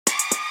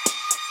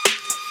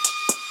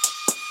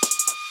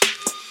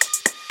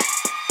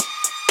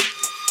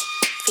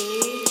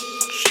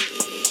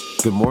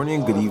Good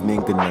morning, good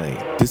evening, good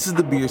night. This is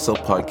the Be Yourself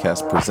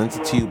podcast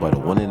presented to you by the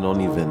one and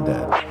only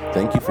Vendad.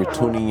 Thank you for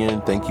tuning in,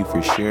 thank you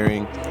for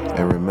sharing,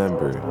 and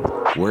remember,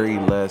 worry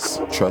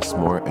less, trust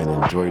more, and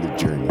enjoy the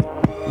journey.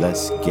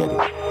 Let's get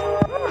it.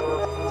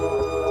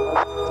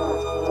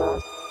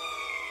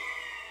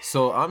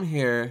 So I'm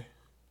here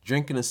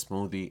drinking a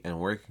smoothie and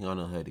working on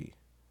a hoodie.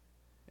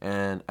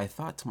 And I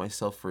thought to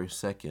myself for a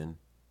second,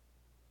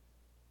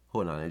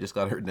 hold on, I just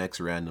got her next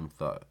random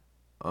thought.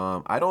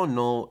 I don't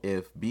know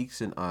if Beeks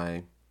and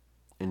I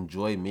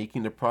enjoy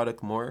making the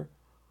product more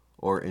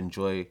or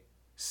enjoy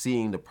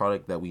seeing the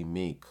product that we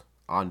make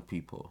on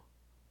people.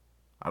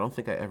 I don't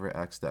think I ever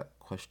asked that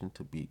question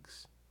to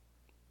Beeks.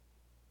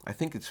 I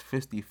think it's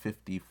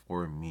 50-50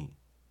 for me.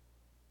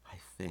 I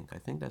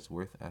think that's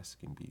worth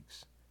asking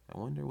Beeks. I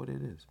wonder what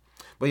it is.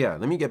 But yeah,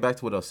 let me get back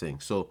to what I was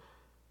saying. So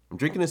I'm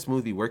drinking a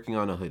smoothie, working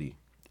on a hoodie.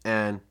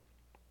 And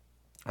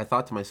I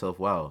thought to myself,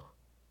 wow,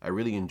 I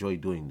really enjoy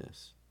doing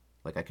this.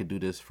 Like I could do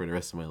this for the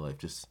rest of my life,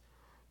 just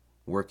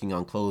working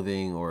on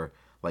clothing or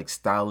like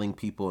styling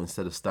people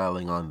instead of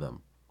styling on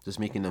them, just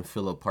making them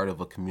feel a part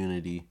of a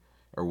community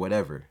or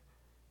whatever.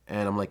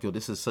 And I'm like, yo,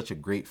 this is such a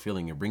great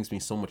feeling. It brings me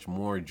so much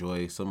more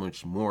joy, so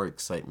much more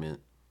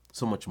excitement,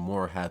 so much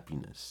more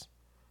happiness.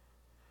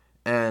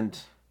 And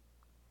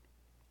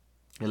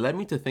it led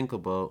me to think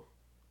about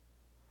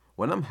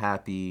when I'm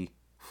happy,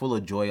 full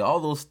of joy, all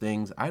those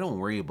things, I don't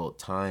worry about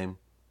time.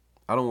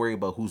 I don't worry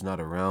about who's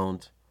not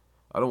around.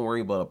 I don't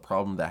worry about a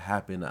problem that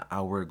happened an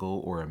hour ago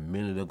or a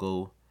minute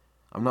ago.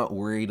 I'm not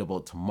worried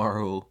about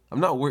tomorrow.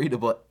 I'm not worried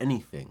about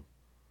anything.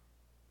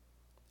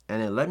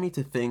 And it led me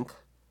to think,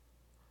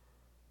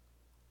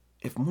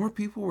 if more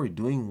people were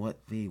doing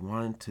what they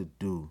wanted to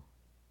do,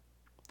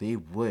 they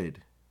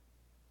would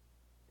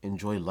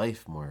enjoy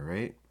life more,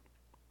 right?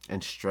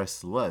 And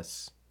stress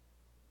less.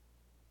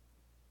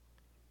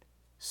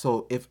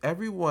 So if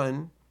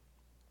everyone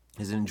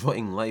is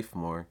enjoying life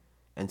more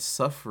and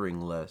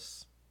suffering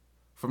less,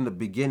 from the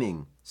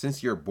beginning,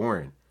 since you're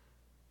born,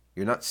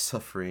 you're not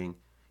suffering,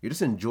 you're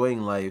just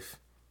enjoying life,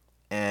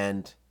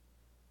 and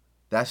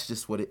that's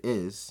just what it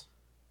is.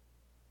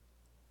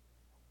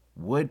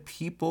 Would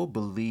people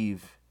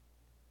believe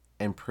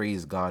and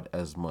praise God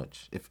as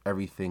much if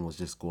everything was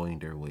just going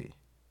their way?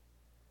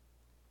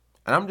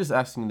 And I'm just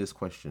asking this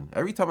question.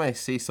 Every time I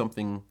say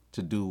something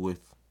to do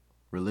with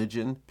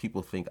religion,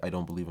 people think I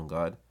don't believe in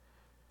God.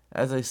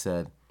 As I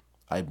said,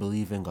 I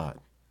believe in God.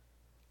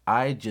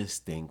 I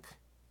just think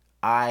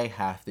I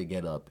have to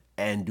get up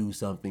and do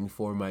something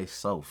for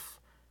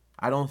myself.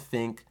 I don't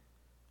think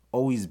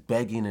always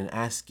begging and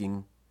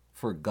asking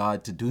for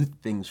God to do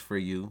things for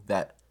you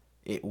that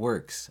it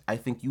works. I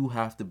think you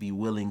have to be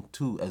willing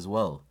to as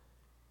well.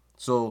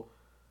 So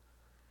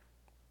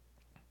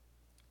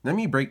let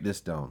me break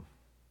this down.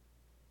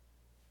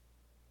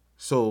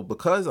 So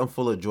because I'm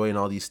full of joy and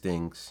all these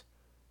things,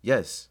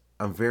 yes,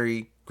 I'm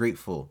very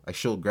grateful. I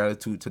show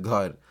gratitude to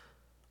God.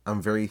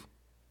 I'm very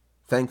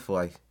thankful.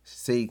 I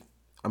say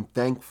I'm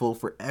thankful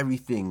for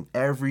everything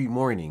every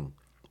morning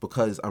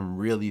because I'm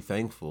really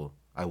thankful.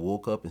 I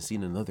woke up and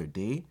seen another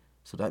day,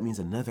 so that means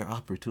another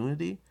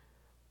opportunity.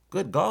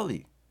 Good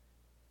golly.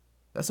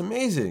 That's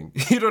amazing.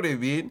 You know what I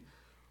mean?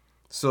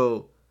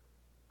 So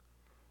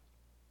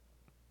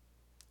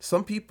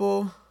some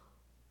people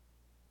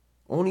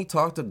only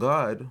talk to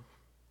God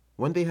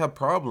when they have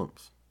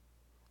problems.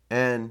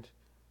 And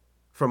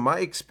from my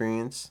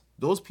experience,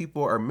 those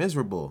people are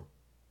miserable.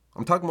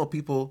 I'm talking about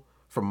people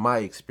from my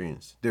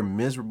experience. They're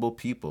miserable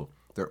people.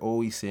 They're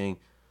always saying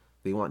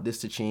they want this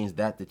to change,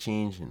 that to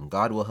change, and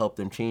God will help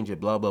them change it,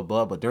 blah, blah,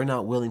 blah. But they're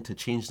not willing to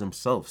change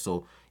themselves.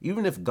 So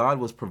even if God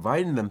was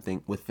providing them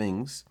with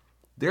things,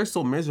 they're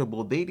so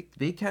miserable,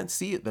 they can't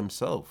see it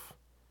themselves.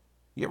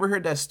 You ever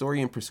heard that story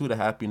in Pursuit of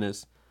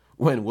Happiness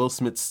when Will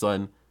Smith's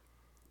son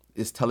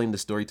is telling the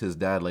story to his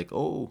dad, like,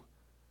 oh,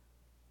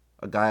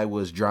 a guy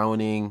was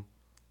drowning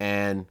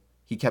and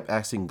he kept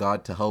asking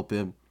God to help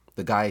him.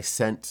 The guy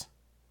sent,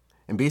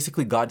 and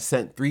basically God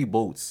sent 3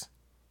 boats.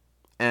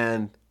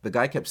 And the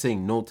guy kept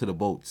saying no to the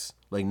boats.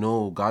 Like,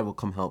 no, God will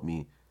come help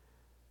me.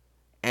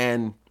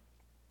 And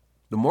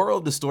the moral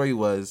of the story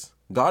was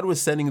God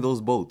was sending those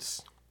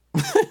boats.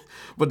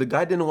 But the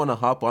guy didn't want to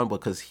hop on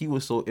because he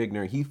was so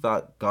ignorant. He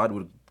thought God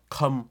would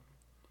come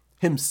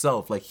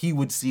himself. Like he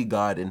would see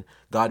God and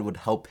God would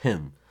help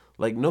him.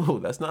 Like, no,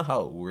 that's not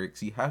how it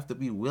works. You have to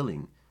be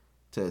willing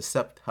to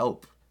accept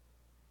help.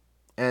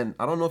 And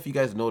I don't know if you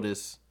guys know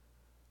this,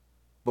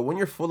 but when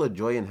you're full of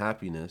joy and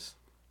happiness,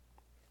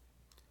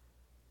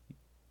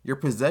 your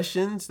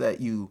possessions that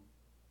you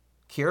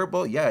care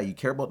about, yeah, you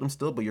care about them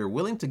still, but you're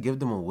willing to give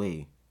them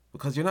away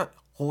because you're not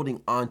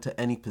holding on to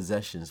any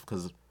possessions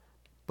because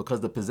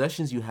the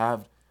possessions you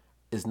have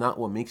is not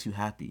what makes you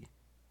happy.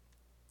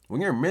 When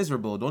you're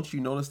miserable, don't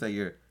you notice that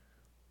you're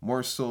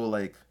more so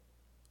like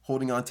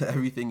holding on to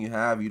everything you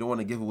have? You don't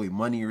want to give away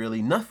money,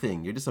 really,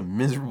 nothing. You're just a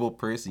miserable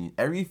person.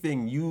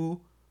 Everything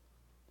you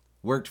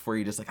worked for,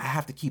 you're just like, I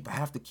have to keep.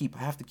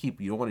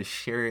 You don't want to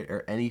share it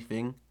or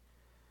anything.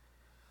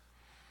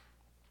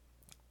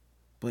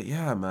 But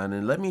yeah, man,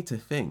 it led me to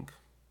think,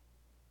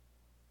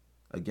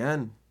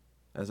 Again,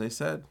 as I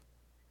said,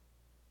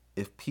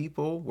 if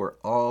people were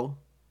all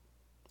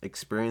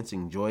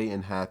experiencing joy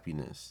and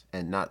happiness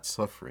and not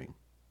suffering,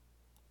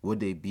 would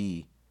they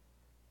be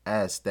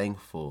as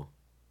thankful,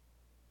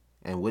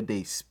 and would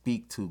they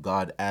speak to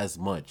God as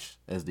much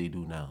as they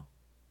do now?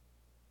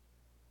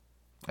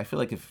 I feel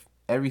like if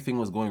everything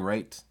was going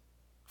right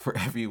for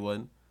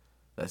everyone,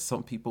 that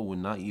some people would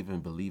not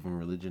even believe in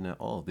religion at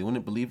all. They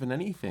wouldn't believe in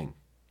anything.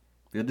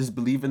 They'll just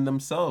believe in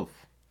themselves.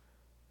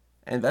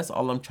 And that's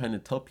all I'm trying to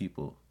tell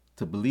people,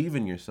 to believe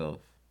in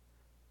yourself.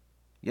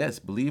 Yes,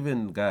 believe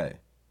in God,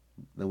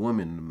 the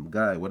woman,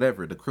 guy,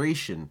 whatever, the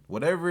creation,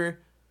 whatever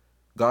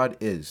God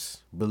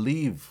is.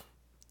 Believe,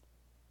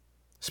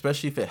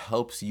 especially if it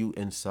helps you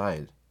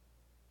inside.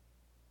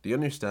 Do you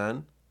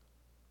understand?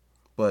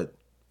 But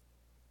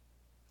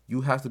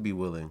you have to be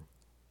willing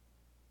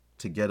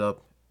to get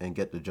up and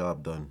get the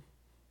job done.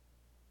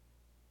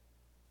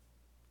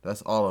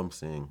 That's all I'm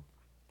saying.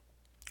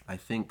 I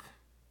think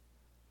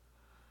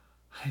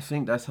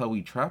that's how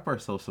we trap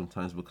ourselves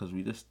sometimes, because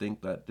we just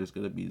think that there's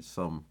gonna be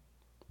some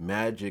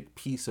magic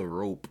piece of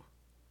rope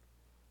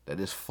that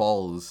just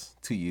falls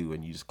to you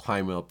and you just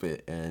climb up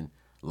it and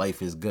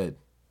life is good.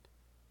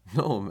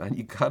 No, man,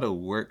 you gotta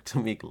work to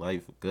make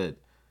life good.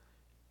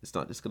 It's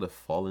not just gonna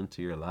fall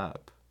into your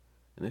lap.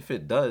 And if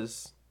it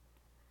does,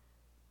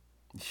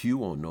 you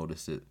won't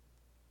notice it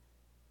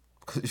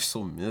because you're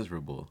so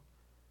miserable.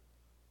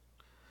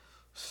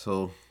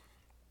 So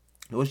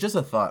it was just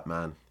a thought,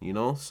 man, you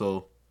know?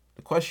 So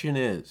the question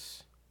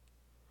is,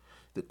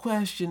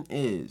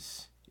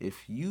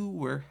 if you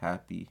were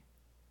happy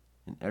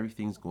and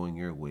everything's going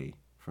your way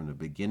from the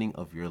beginning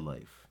of your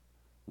life,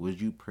 would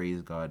you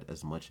praise God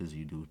as much as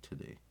you do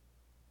today?